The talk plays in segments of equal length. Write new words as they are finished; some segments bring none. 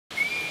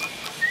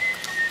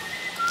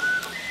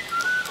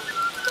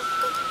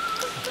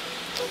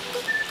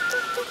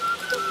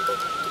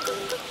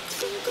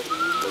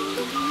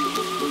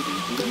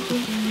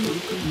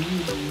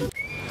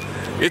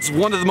It's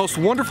one of the most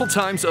wonderful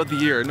times of the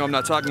year. No, I'm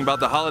not talking about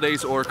the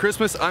holidays or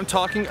Christmas. I'm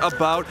talking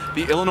about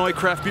the Illinois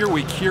Craft Beer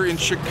Week here in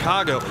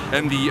Chicago.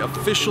 And the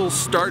official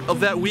start of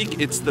that week,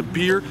 it's the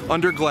Beer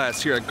Under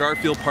Glass here at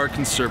Garfield Park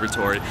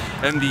Conservatory.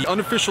 And the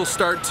unofficial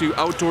start to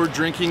outdoor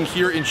drinking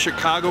here in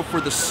Chicago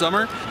for the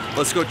summer.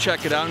 Let's go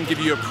check it out and give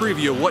you a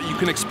preview of what you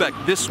can expect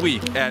this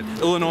week at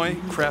Illinois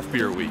Craft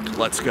Beer Week.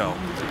 Let's go.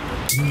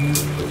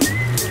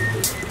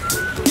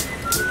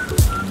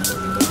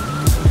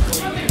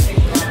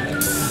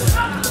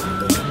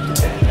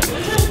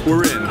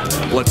 We're in.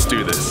 Let's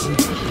do this.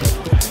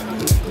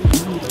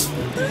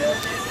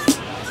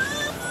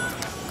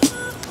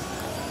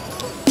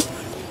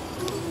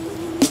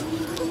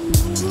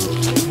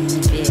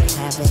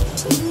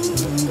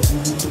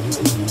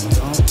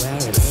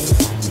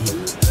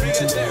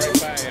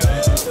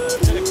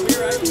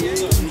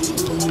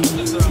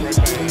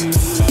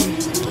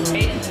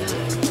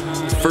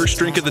 First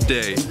drink of the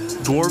day,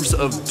 Dwarves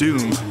of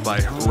Doom by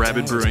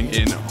Rabid Brewing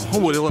in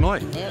Homewood,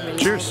 Illinois.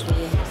 Cheers.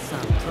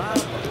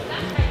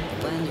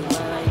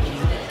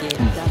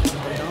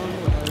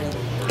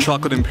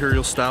 Chocolate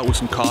Imperial Stout with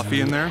some coffee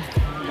in there.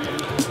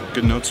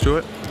 Good notes to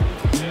it.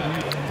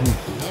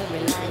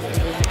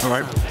 All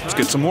right, let's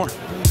get some more.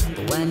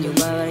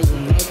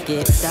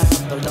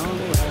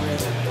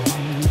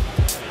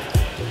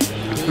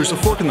 There's a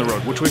fork in the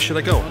road. Which way should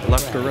I go?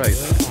 Left or right?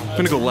 I'm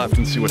gonna go left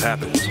and see what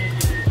happens.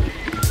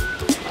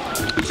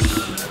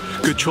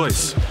 Good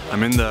choice.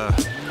 I'm in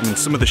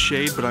some of the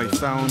shade, but I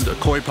found a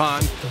koi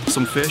pond,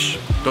 some fish.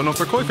 Don't know if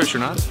they're koi fish or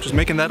not. Just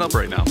making that up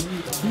right now.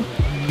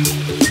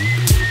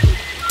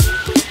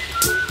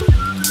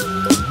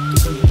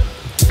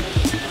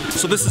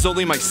 So this is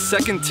only my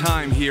second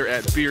time here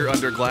at Beer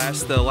Under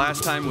Glass. The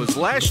last time was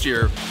last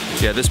year.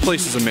 Yeah, this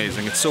place is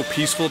amazing. It's so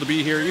peaceful to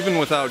be here, even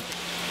without,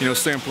 you know,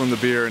 sampling the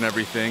beer and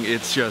everything.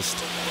 It's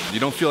just, you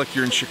don't feel like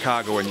you're in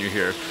Chicago when you're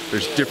here.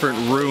 There's different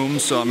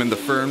rooms, so I'm in the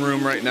Fern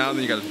room right now,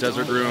 then you got a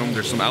desert room.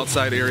 There's some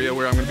outside area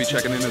where I'm gonna be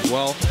checking in as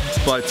well.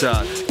 But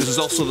this is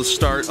also the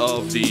start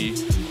of the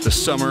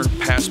summer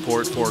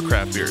passport for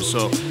craft beers.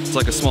 So it's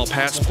like a small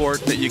passport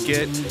that you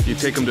get. You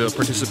take them to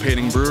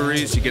participating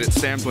breweries, you get it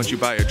stamped once you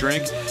buy a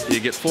drink, you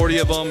get 40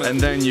 of them,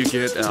 and then you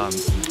get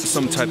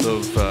some type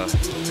of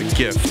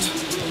gift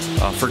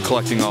for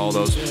collecting all of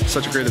those.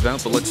 Such a great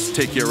event, but let's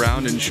take you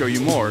around and show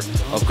you more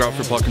of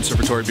Garfield Park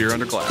Conservatory Beer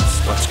Under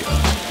Glass. Let's go.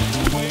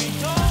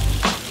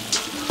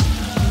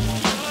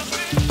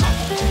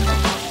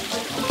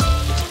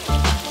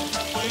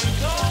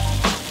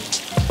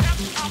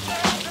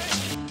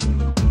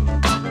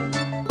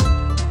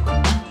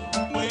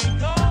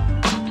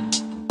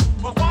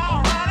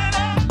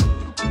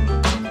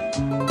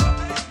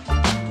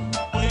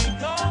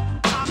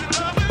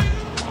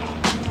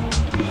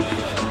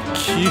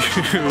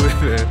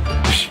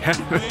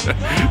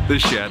 The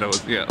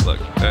shadows, yeah, look,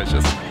 that's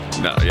just,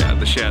 no, yeah,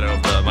 the shadow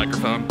of the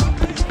microphone,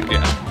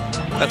 yeah,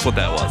 that's what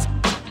that was.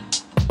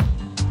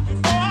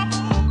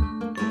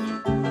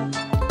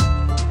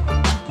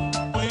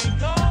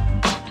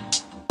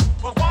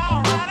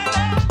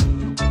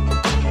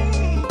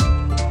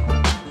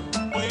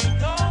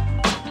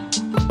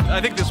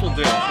 I think this will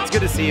do. It's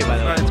good to see you, by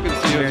the way. It's good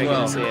to see you as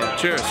well. Good to see you.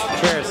 Cheers.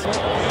 Cheers.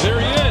 There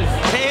he is.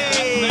 Hey!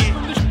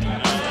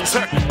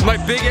 Sorry, my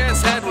big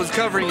ass head was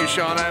covering you,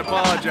 Sean. I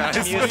apologize.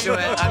 I'm used to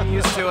it. I'm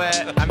used to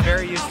it. I'm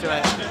very used to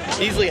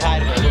it. Easily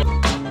hide it.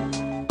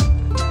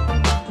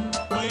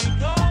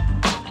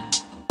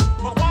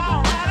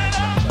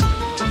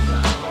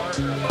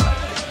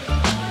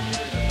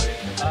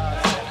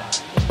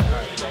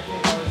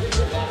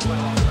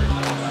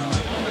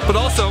 But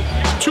also,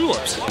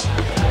 tulips.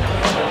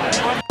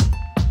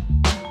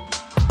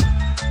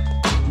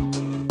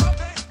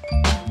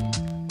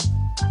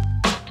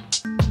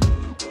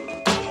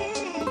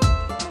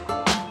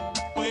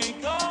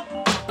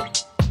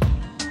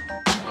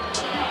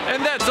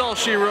 And that's all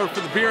she wrote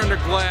for the Beer Under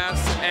Glass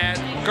at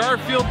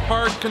Garfield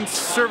Park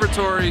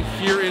Conservatory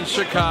here in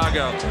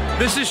Chicago.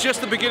 This is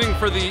just the beginning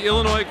for the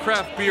Illinois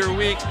Craft Beer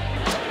Week.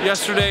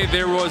 Yesterday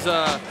there was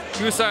a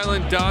Goose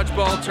Island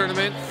dodgeball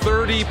tournament,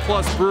 30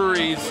 plus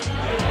breweries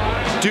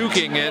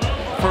duking it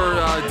for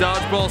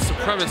dodgeball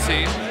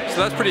supremacy. So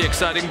that's pretty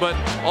exciting, but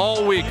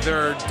all week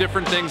there are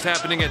different things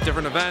happening at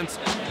different events,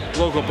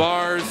 local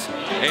bars,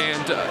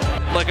 and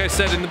like I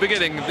said in the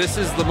beginning, this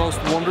is the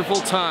most wonderful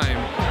time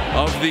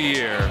of the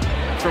year.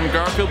 From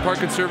Garfield Park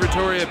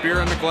Conservatory at Beer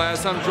Under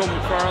Glass, I'm Joel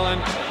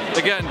McFarland.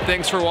 Again,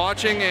 thanks for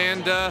watching,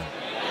 and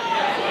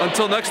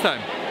until next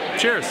time,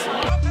 cheers.